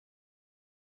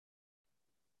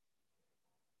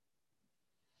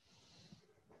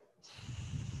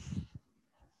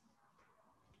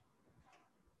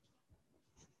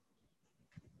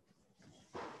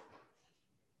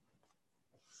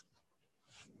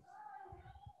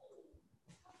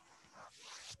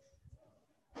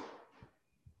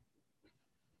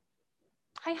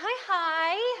Hi, hi,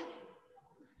 hi.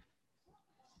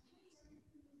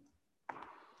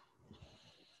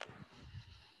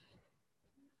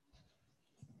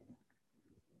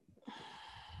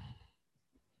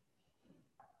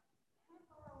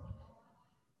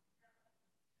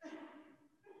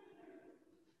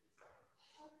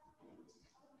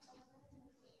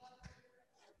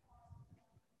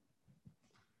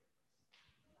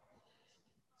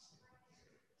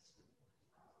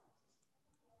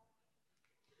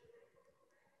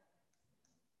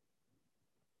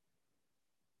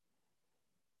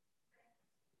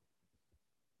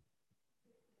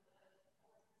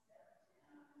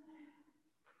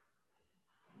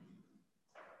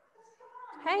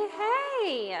 Hey,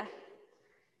 hey.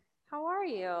 How are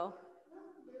you?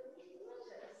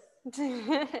 So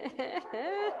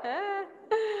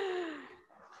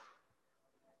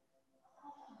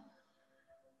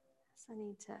I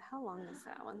need to, how long is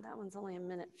that one? That one's only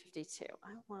 1:52.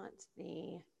 I want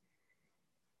the,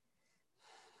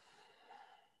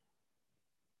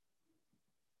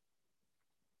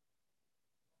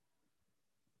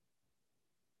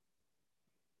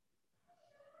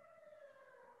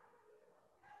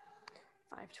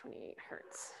 (528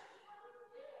 Hz).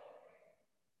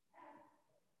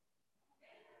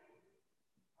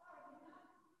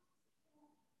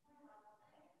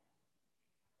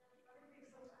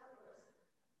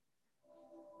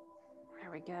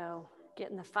 There we go.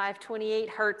 Getting the 528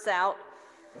 Hz out.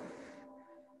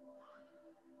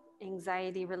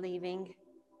 Anxiety relieving.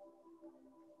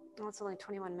 Oh, it's only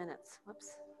 21 minutes.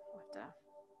 Whoops. I'll have to.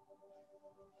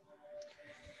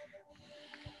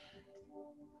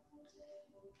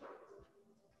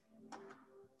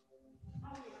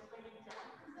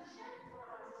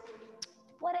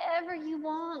 Whatever you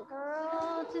want,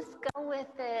 girl. Just go with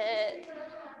it.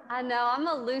 I know I'm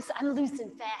loose and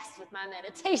fast with my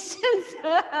meditations.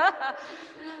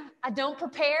 I don't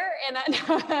prepare, and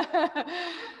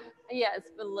yes,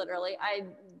 but literally, I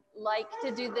like to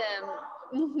do them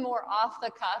more off the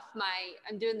cuff.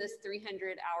 I'm doing this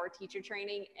 300-hour teacher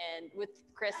training, and with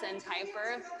Chris and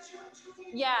Piper.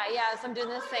 Yeah, so I'm doing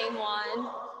the same one.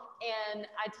 And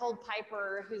I told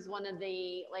Piper, who's one of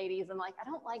the ladies, I'm like, I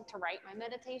don't like to write my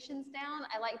meditations down.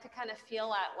 I like to kind of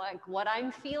feel at like what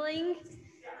I'm feeling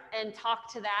and talk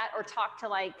to that, or talk to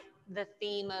like the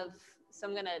theme of, so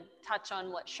I'm going to touch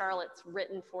on what Charlotte's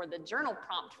written for the journal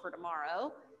prompt for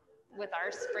tomorrow with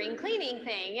our spring cleaning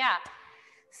thing. Yeah.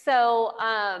 So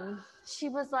she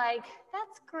was like,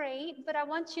 that's great, but I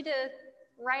want you to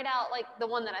write out like the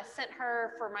one that I sent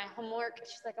her for my homework.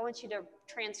 She's like, I want you to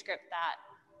transcript that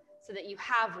so that you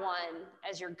have one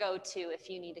as your go-to if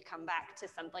you need to come back to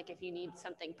something, like if you need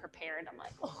something prepared. I'm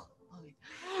like, oh.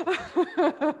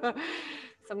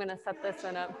 So I'm going to set this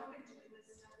one up.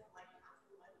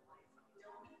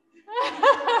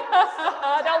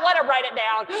 I don't want to write it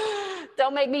down.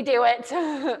 Don't make me do it.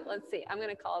 Let's see. I'm going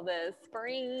to call this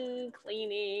spring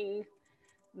cleaning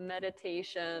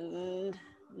meditation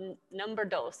number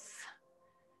dos.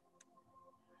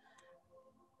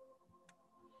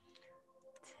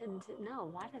 No,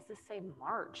 why does this say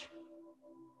March?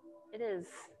 It is,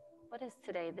 what is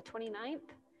today, the 29th?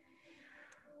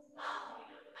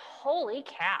 Holy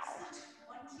cow.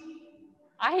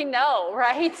 I know,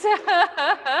 right?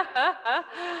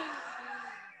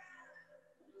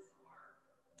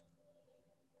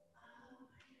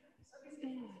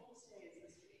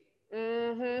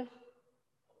 Mm-hmm.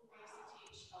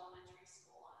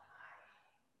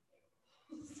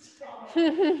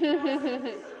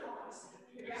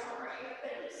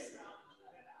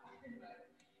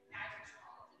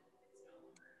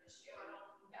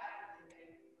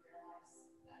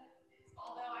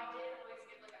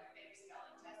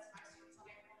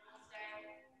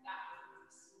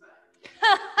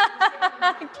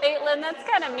 Caitlin, that's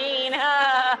kind of mean.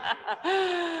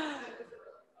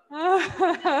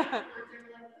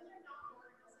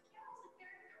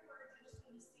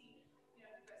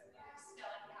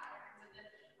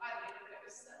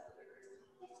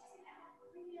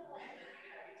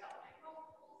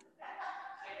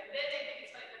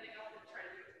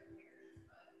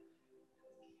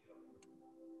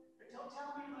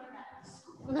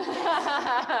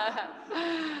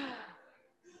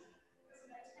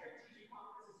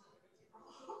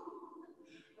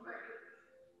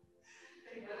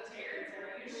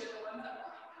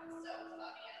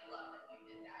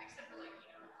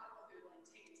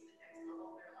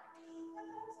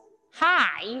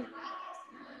 Hi.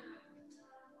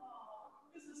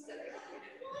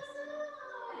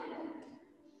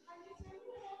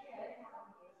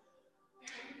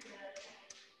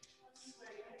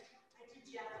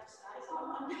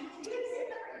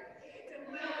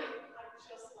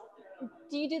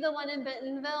 Do you do the one in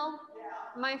Bentonville?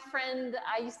 Yeah. My friend,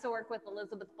 I used to work with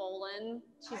Elizabeth Bolin.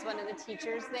 She's one of the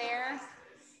teachers there.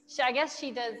 I guess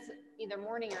she does either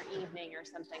morning or evening or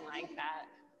something like that.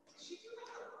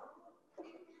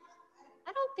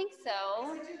 I don't think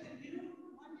so.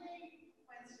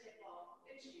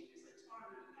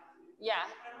 Yeah.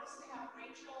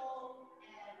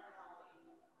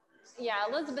 Yeah,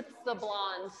 Elizabeth's the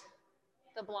blonde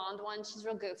one. She's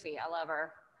real goofy. I love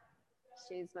her.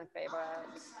 She's my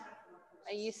favorite.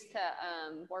 I used to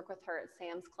work with her at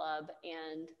Sam's Club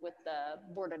and with the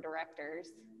board of directors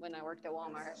when I worked at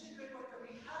Walmart.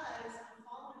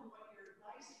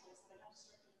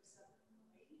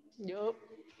 Yep.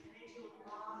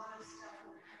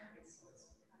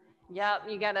 Yep,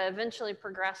 you got to eventually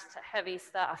progress to heavy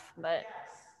stuff, but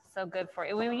so good for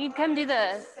you. When you come do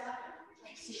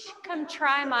you should come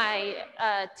try my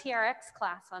TRX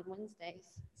class on Wednesdays.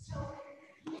 So,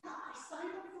 yeah, I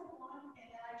signed up for one and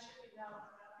then I checked it out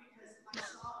because I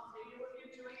saw a video of you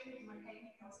doing it in my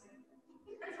painting.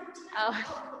 Oh,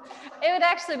 it would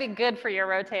actually be good for your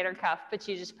rotator cuff, but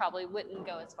you just probably wouldn't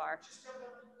go as far.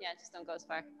 Yeah, just don't go as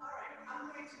far. All right, I'm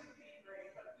going to be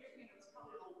great, but it's probably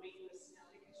a little weightless now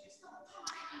because you still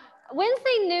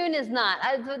Wednesday noon is not.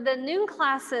 The noon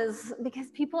classes, because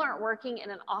people aren't working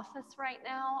in an office right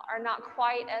now, are not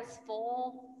quite as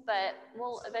full, but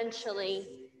we'll eventually,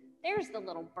 there's the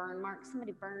little burn mark.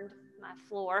 Somebody burned my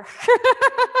floor.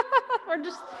 We're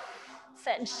just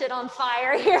setting shit on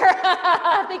fire here.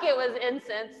 I think it was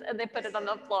incense and they put it on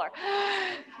the floor.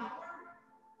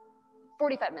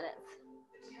 45 minutes.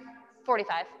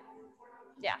 45.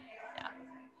 Yeah.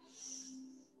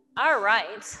 All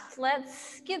right,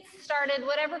 let's get started.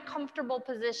 Whatever comfortable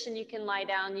position you can lie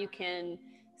down, you can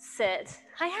sit.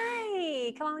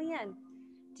 Hi, come on in.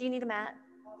 Do you need a mat?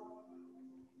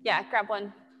 Yeah, grab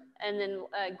one. And then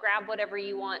grab whatever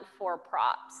you want for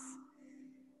props.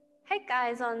 Hey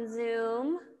guys on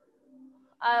Zoom.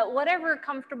 Whatever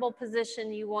comfortable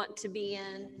position you want to be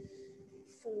in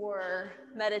for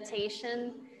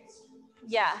meditation.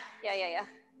 Yeah.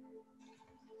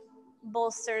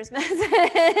 Bolsters,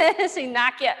 she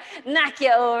knock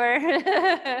you over.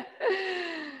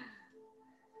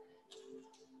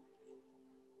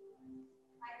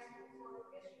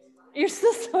 You're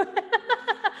so sorry.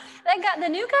 The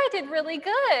new guy did really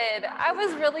good. I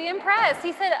was really impressed.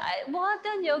 He said, well, I've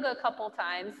done yoga a couple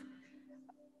times.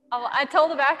 I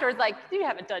told him afterwards, like, you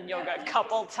haven't done yoga a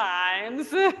couple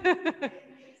times. Yeah,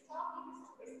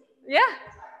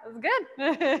 it was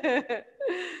good.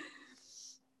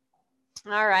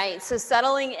 All right, so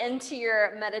settling into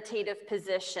your meditative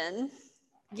position,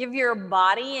 give your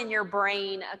body and your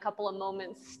brain a couple of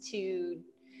moments to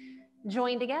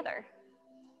join together,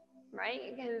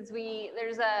 right? Because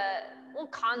there's a little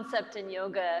concept in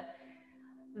yoga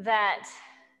that,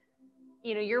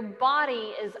 your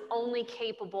body is only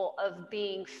capable of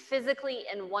being physically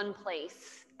in one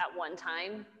place at one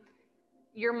time.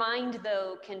 Your mind,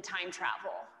 though, can time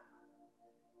travel.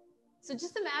 So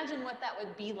just imagine what that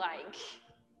would be like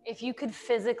if you could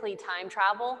physically time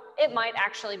travel. It might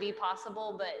actually be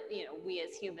possible, but we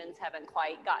as humans haven't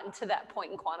quite gotten to that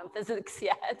point in quantum physics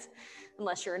yet,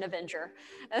 unless you're an Avenger.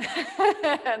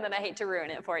 And then I hate to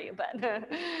ruin it for you, but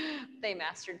they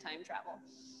mastered time travel.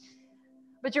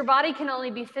 But your body can only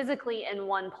be physically in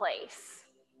one place.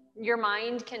 Your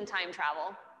mind can time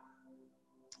travel.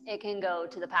 It can go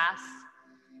to the past,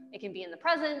 it can be in the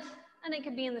present, and it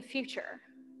can be in the future.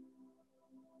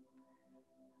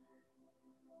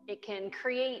 It can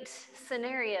create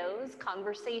scenarios,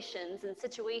 conversations, and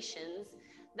situations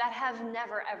that have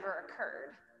never, ever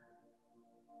occurred.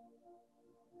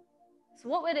 So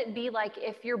what would it be like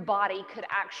if your body could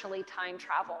actually time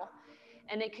travel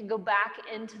and it could go back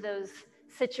into those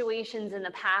situations in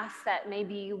the past that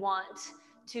maybe you want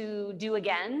to do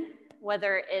again,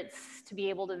 whether it's to be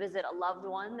able to visit a loved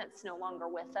one that's no longer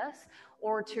with us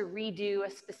or to redo a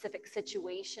specific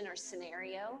situation or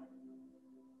scenario?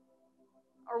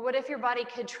 Or what if your body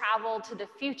could travel to the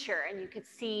future and you could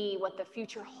see what the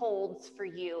future holds for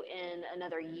you in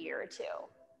another year or 2,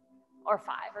 or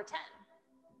 5 or 10?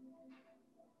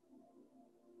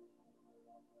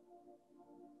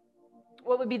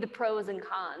 What would be the pros and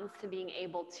cons to being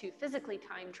able to physically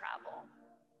time travel?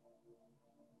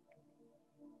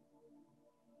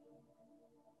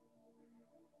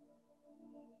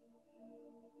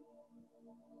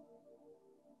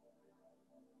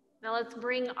 Now let's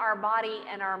bring our body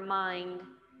and our mind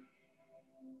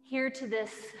here to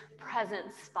this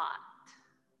present spot.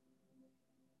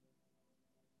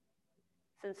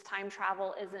 Since time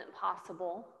travel isn't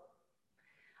possible,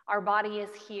 our body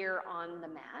is here on the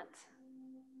mat.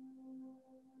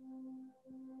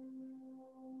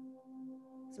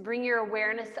 So bring your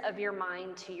awareness of your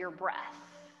mind to your breath.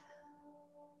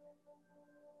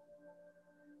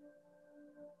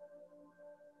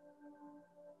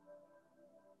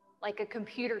 Like a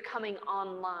computer coming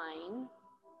online,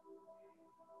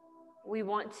 we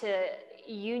want to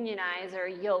unionize or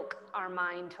yoke our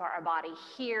mind to our body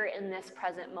here in this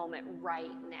present moment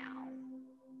right now.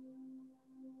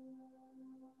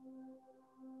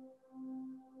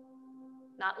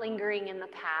 Not lingering in the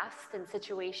past and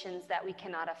situations that we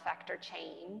cannot affect or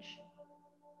change.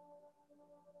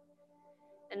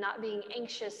 And not being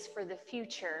anxious for the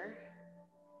future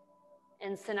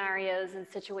in scenarios and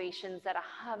situations that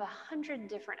have 100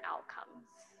 different outcomes,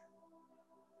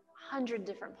 100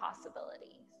 different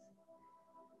possibilities.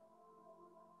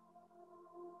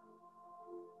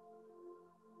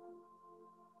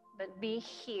 But be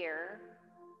here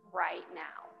right now.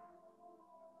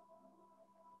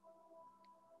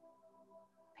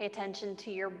 Pay attention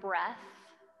to your breath,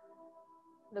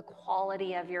 the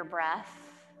quality of your breath,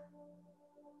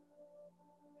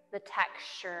 the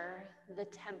texture, the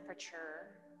temperature.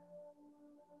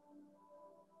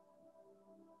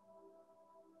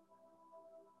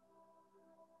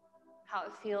 How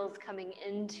it feels coming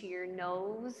into your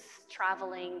nose,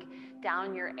 traveling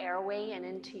down your airway and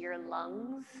into your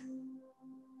lungs.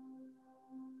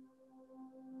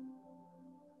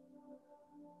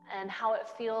 And how it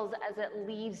feels as it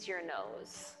leaves your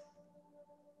nose.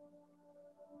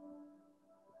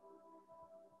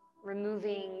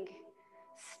 Removing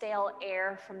stale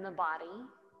air from the body.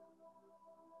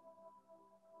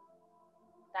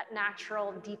 That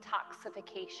natural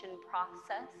detoxification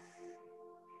process.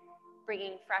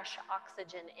 Bringing fresh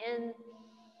oxygen in.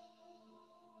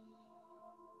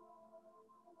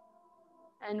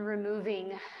 And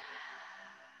removing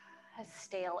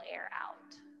stale air out.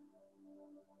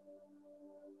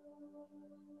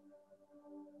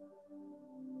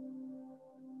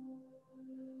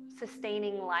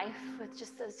 Sustaining life with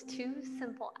just those two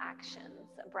simple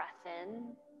actions, a breath in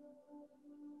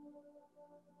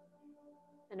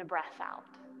and a breath out.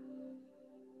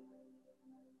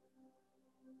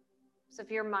 So if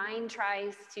your mind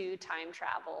tries to time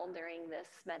travel during this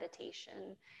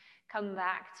meditation, come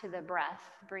back to the breath,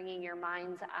 bringing your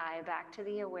mind's eye back to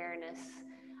the awareness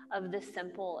of the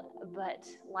simple but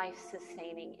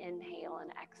life-sustaining inhale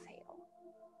and exhale.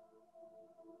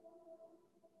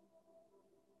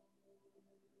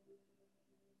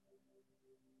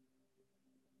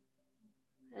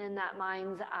 And in that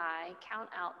mind's eye, count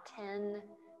out 10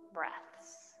 breaths.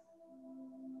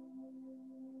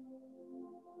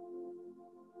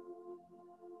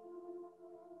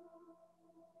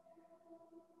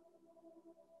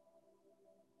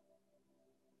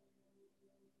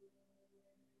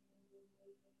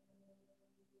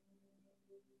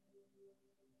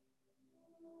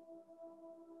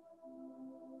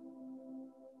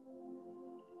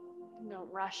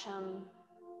 Don't rush them.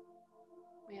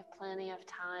 We have plenty of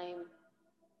time.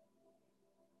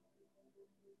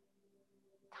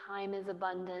 Time is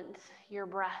abundant. Your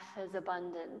breath is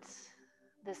abundant.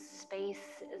 This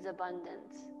space is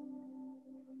abundant.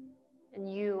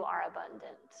 And you are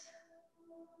abundant.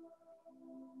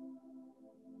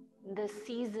 This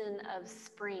season of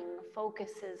spring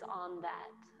focuses on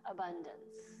that abundance.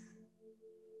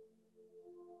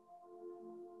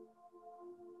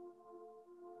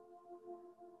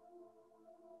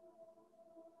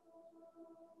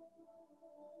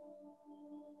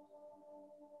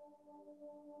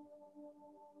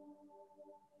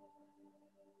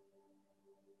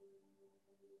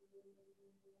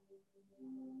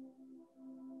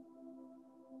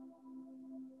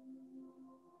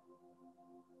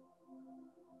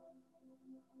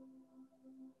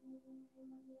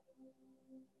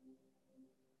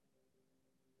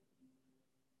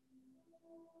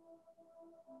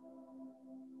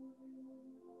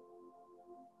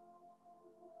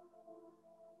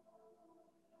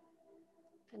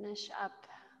 Finish up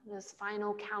those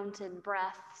final counted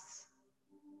breaths.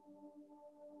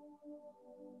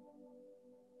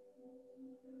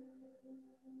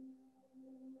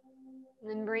 And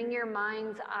then bring your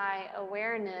mind's eye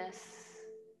awareness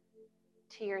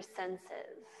to your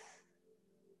senses.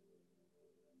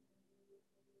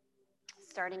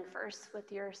 Starting first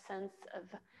with your sense of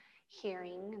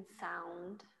hearing and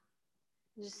sound.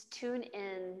 Just tune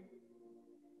in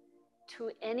to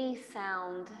any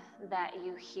sound that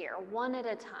you hear, one at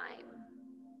a time.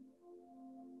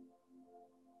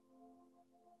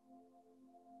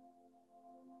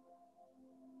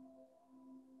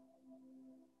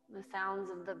 The sounds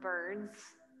of the birds,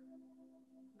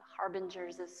 the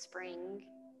harbingers of spring,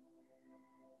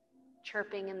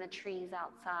 chirping in the trees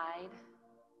outside.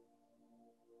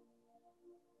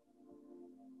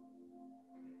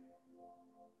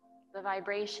 the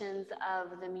vibrations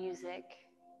of the music,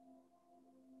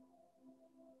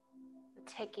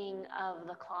 the ticking of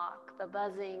the clock, the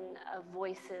buzzing of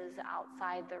voices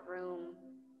outside the room,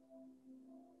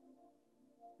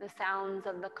 the sounds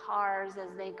of the cars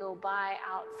as they go by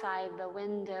outside the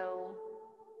window,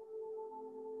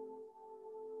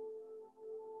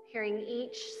 hearing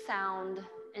each sound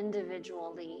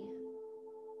individually,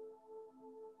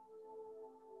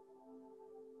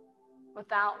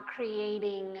 without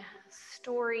creating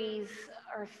stories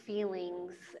or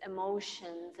feelings,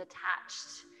 emotions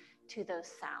attached to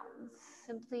those sounds.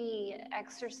 Simply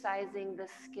exercising the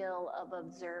skill of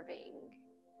observing,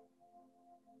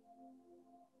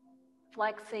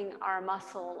 flexing our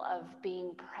muscle of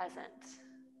being present.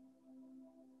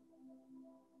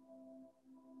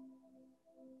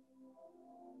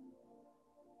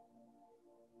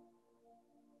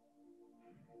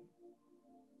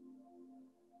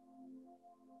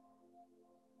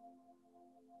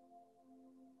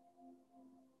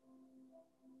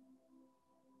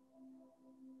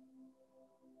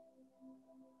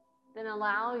 Then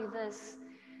allow this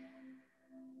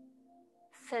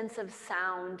sense of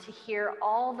sound to hear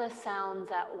all the sounds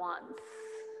at once.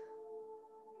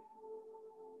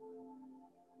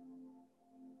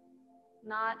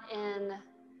 Not in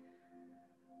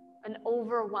an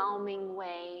overwhelming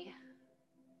way,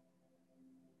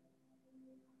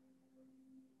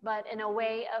 but in a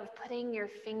way of putting your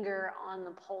finger on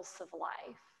the pulse of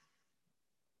life.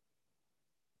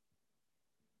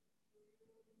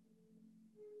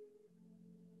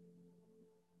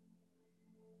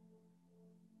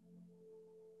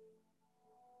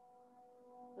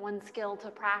 One skill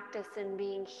to practice in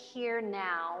being here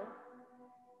now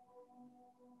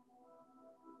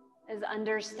is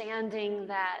understanding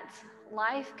that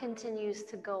life continues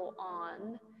to go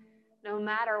on no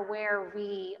matter where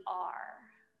we are.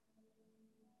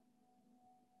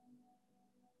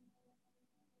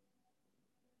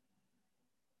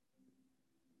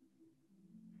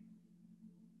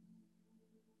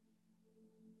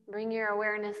 Bring your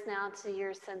awareness now to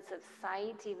your sense of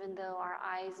sight, even though our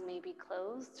eyes may be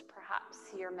closed.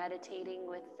 Perhaps you're meditating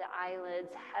with the eyelids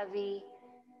heavy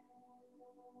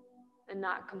and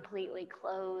not completely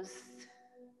closed.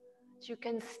 You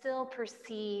can still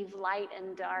perceive light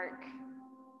and dark,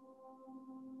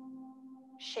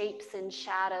 shapes and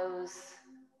shadows,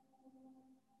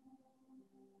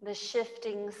 the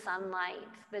shifting sunlight,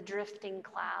 the drifting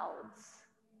clouds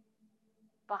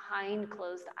behind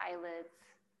closed eyelids.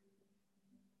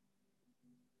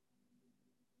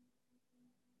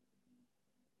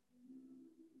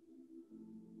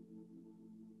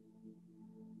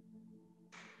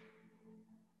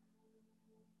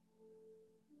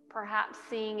 Perhaps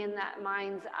seeing in that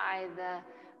mind's eye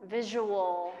the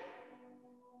visual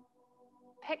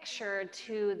picture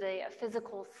to the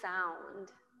physical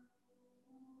sound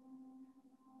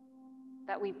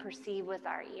that we perceive with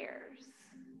our ears.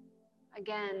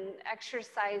 Again,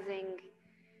 exercising,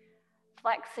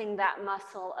 flexing that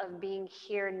muscle of being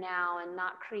here now and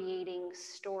not creating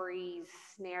stories,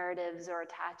 narratives, or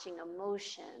attaching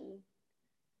emotion,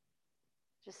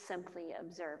 just simply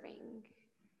observing.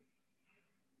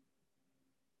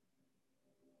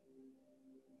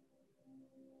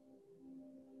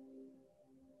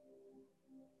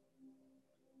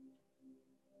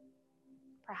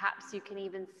 Perhaps you can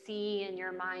even see in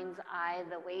your mind's eye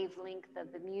the wavelength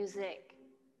of the music.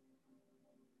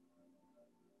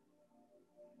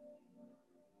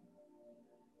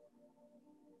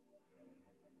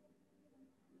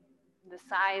 The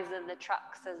size of the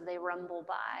trucks as they rumble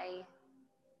by.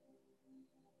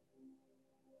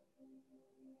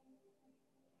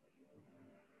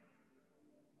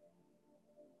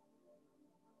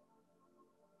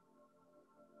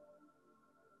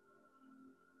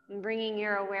 And bringing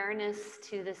your awareness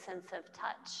to the sense of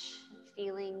touch,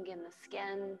 feeling in the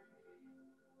skin,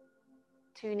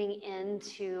 tuning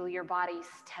into your body's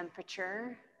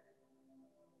temperature,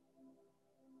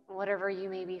 whatever you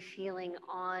may be feeling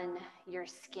on your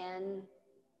skin,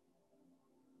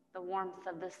 the warmth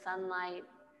of the sunlight,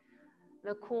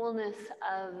 the coolness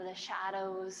of the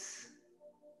shadows,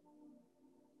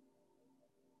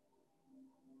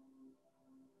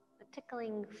 the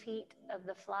tickling feet of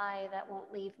the fly that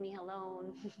won't leave me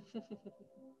alone.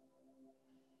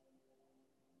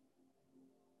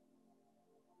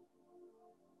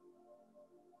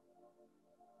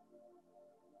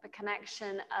 The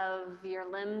connection of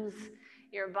your limbs,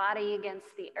 your body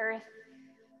against the earth,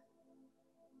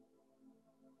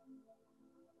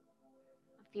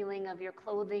 the feeling of your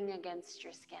clothing against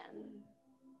your skin.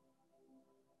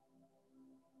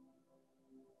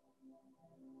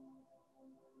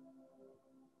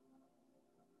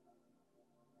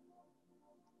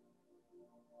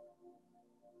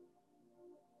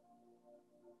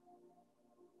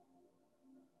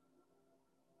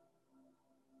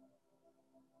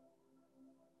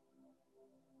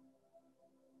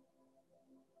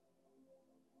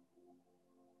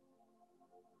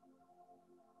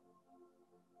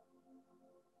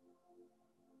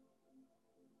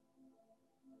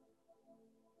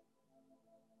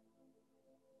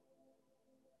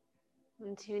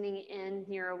 And tuning in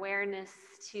your awareness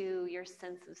to your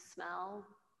sense of smell.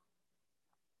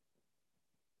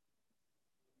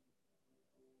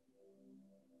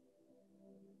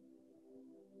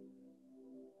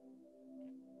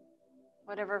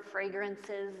 Whatever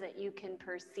fragrances that you can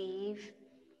perceive,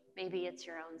 maybe it's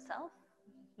your own self.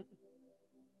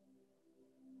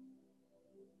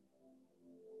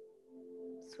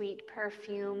 Sweet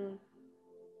perfume,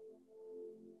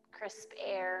 crisp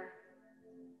air.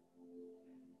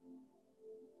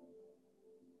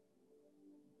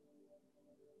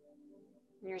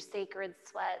 Your sacred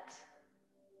sweat.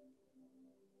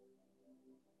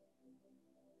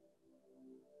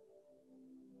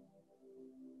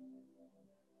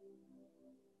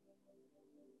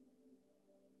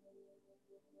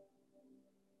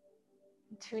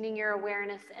 Tuning your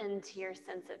awareness into your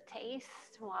sense of taste.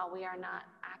 While we are not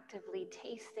actively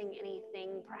tasting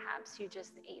anything, perhaps you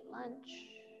just ate lunch.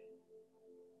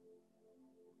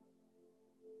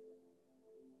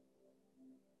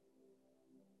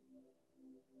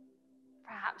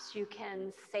 Perhaps you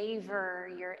can savor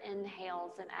your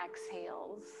inhales and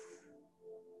exhales.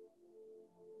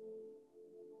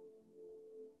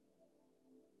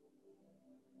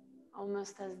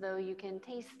 Almost as though you can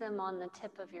taste them on the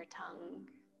tip of your tongue.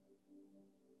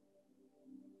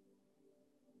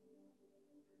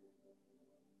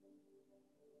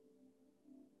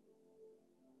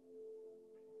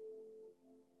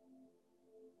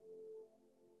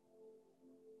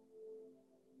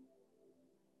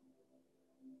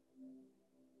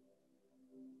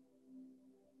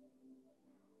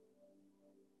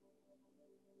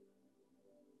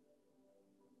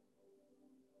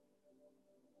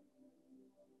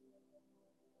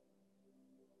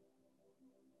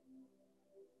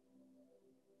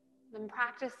 And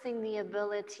practicing the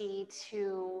ability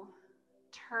to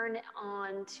turn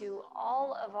on to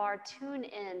all of our, tune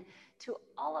in to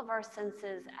all of our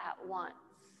senses at once.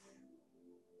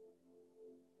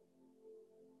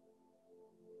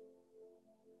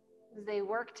 As they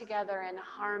work together in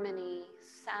harmony,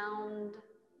 sound,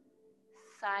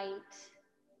 sight,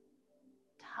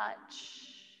 touch,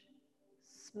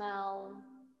 smell,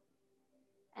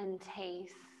 and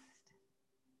taste.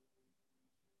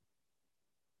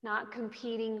 Not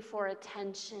competing for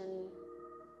attention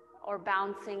or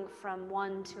bouncing from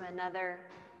one to another.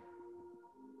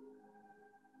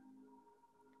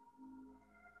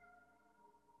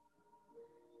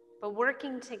 But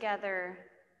working together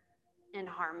in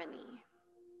harmony.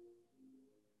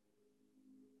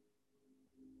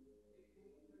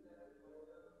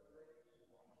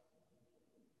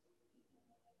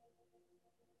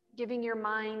 Giving your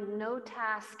mind no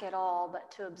task at all but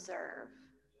to observe.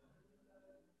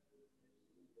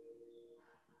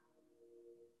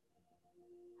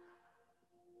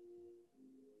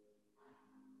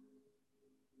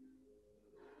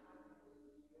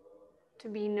 To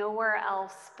be nowhere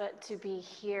else but to be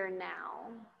here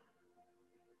now.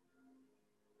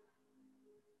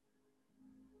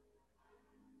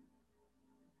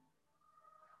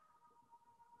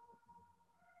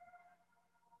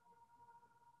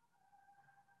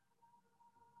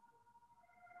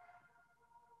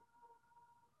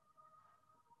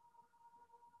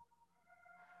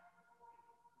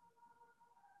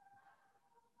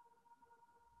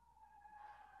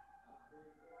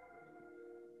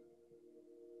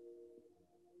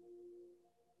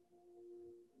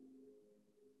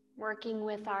 Working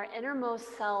with our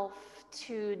innermost self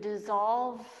to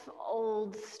dissolve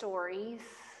old stories,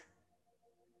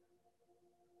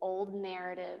 old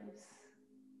narratives,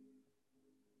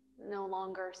 no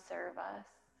longer serve us.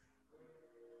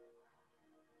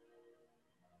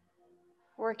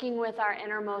 Working with our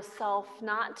innermost self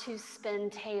not to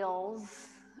spin tales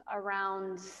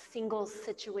around single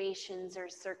situations or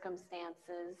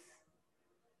circumstances.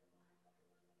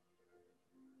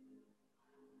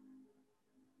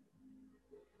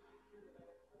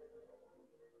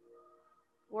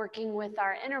 Working with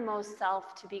our innermost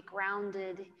self to be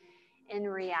grounded in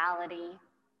reality.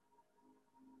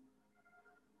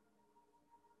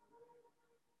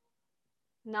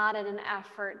 Not in an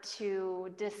effort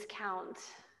to discount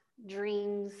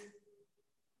dreams,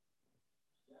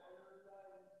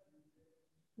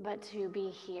 but to be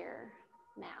here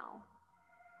now.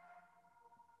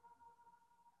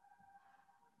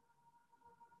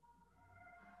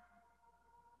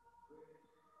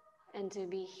 and to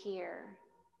be here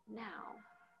now.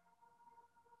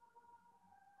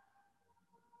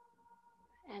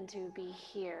 And to be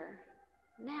here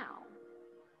now.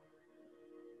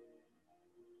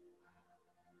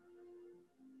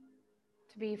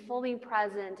 To be fully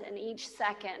present in each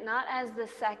second, not as the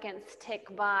seconds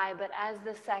tick by, but as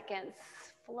the seconds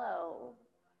flow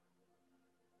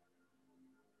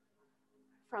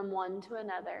from one to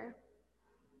another,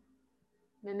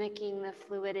 mimicking the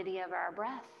fluidity of our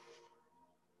breath,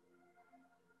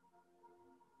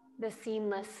 the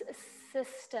seamless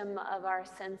system of our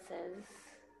senses,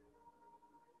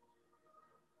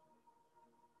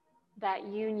 that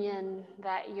union,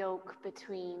 that yoke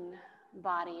between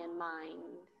body and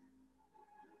mind,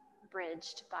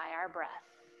 bridged by our breath.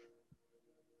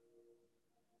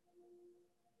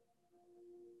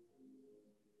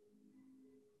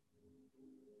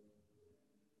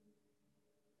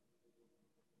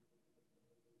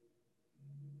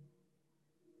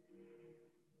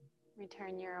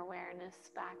 Return your awareness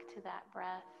back to that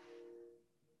breath.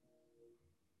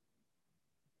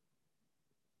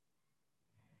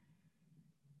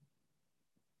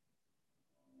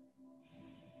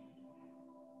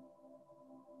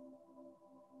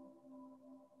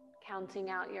 Counting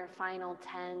out your final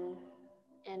 10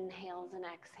 inhales and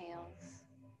exhales.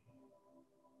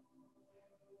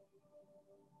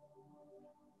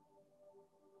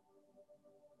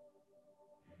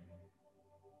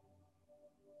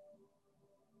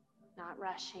 Not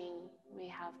rushing. We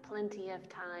have plenty of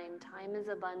time. Time is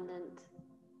abundant.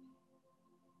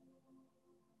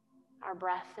 Our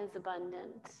breath is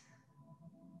abundant.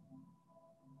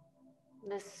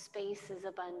 This space is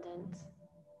abundant.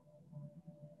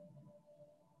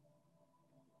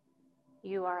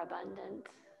 You are abundant.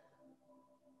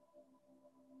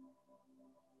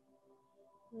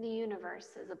 The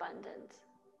universe is abundant.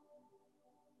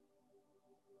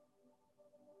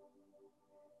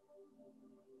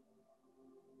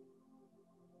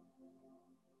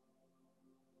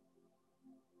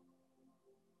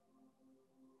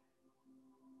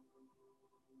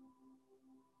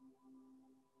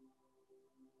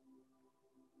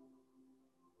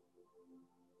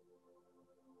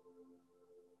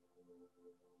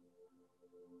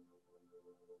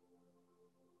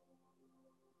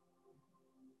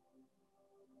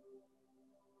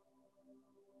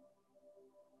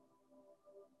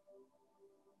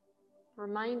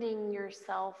 Reminding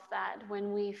yourself that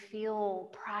when we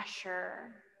feel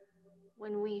pressure,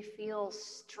 when we feel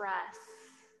stress,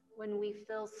 when we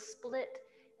feel split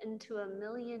into a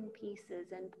million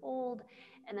pieces and pulled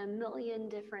in a million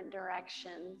different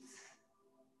directions,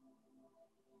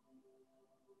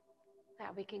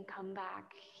 that we can come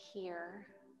back here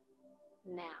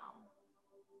now.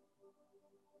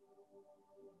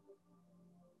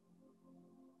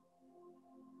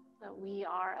 That we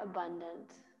are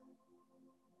abundant.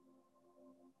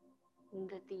 And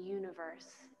that the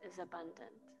universe is abundant.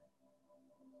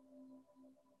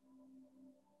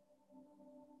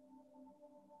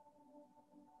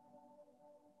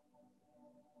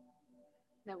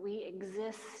 That we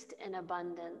exist in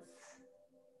abundance.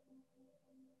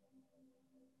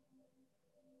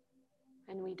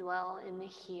 And we dwell in the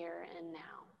here and now.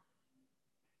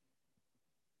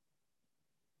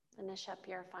 Finish up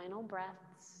your final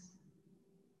breaths.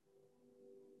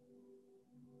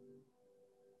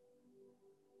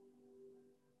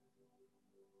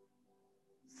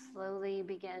 Slowly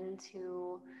begin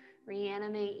to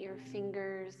reanimate your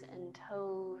fingers and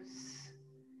toes,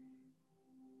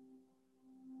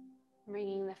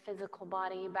 bringing the physical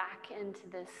body back into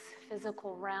this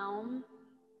physical realm.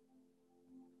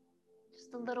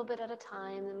 Just a little bit at a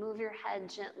time, and move your head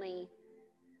gently.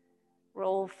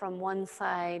 Roll from one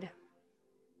side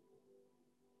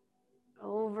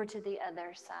over to the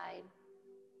other side.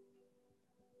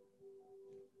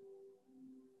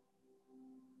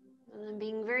 And then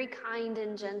being very kind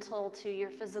and gentle to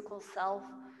your physical self,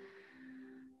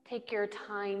 take your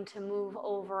time to move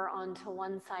over onto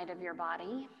one side of your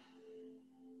body.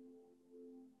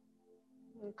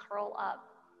 And curl up.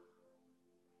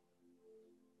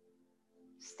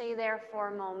 Stay there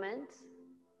for a moment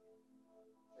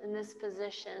in this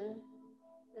position,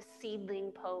 the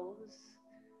seedling pose,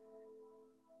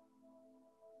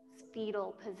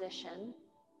 fetal position,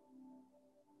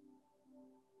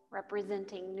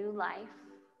 representing new life.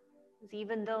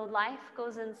 Even though life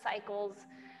goes in cycles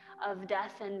of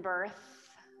death and birth,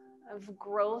 of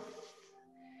growth,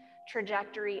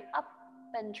 trajectory up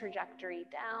and trajectory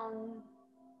down,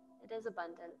 it is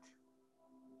abundant.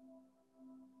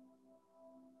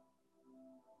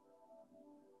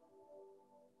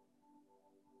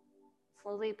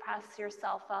 Slowly press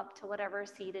yourself up to whatever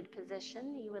seated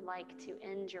position you would like to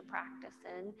end your practice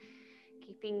in,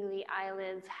 keeping the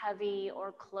eyelids heavy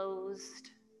or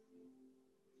closed.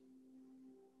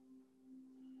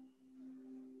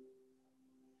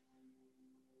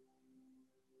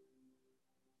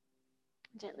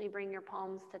 Gently bring your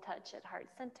palms to touch at heart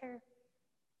center.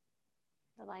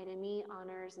 The light in me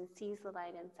honors and sees the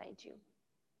light inside you.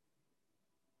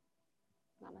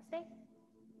 Namaste.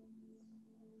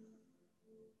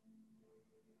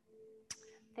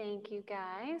 Thank you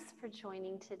guys for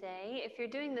joining today. If you're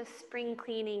doing the spring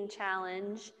cleaning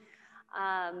challenge,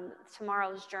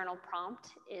 tomorrow's journal prompt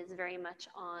is very much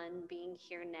on being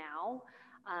here now.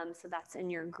 So that's in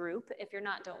your group. If you're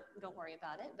not, don't worry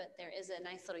about it, but there is a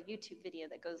nice little YouTube video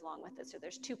that goes along with it. So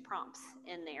there's 2 prompts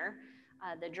in there,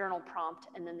 the journal prompt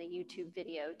and then the YouTube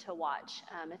video to watch.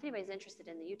 If anybody's interested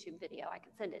in the YouTube video, I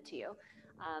can send it to you.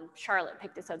 Charlotte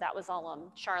picked it, so that was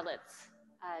all Charlotte's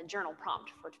journal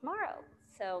prompt for tomorrow.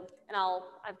 So, and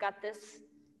I've got this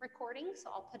recording, so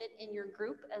I'll put it in your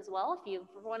group as well. If you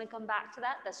want to come back to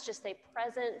that, that's just a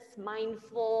presence,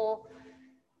 mindful,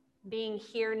 being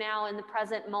here now in the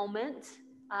present moment,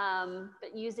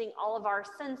 but using all of our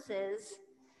senses.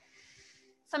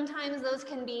 Sometimes those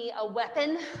can be a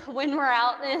weapon when we're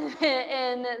out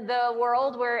in the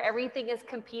world where everything is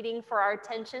competing for our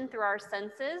attention through our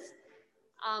senses,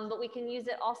 but we can use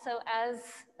it also as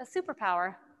a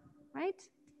superpower, right?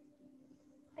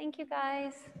 Thank you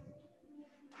guys.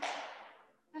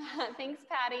 Thanks,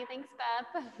 Patty. Thanks,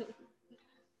 Beth.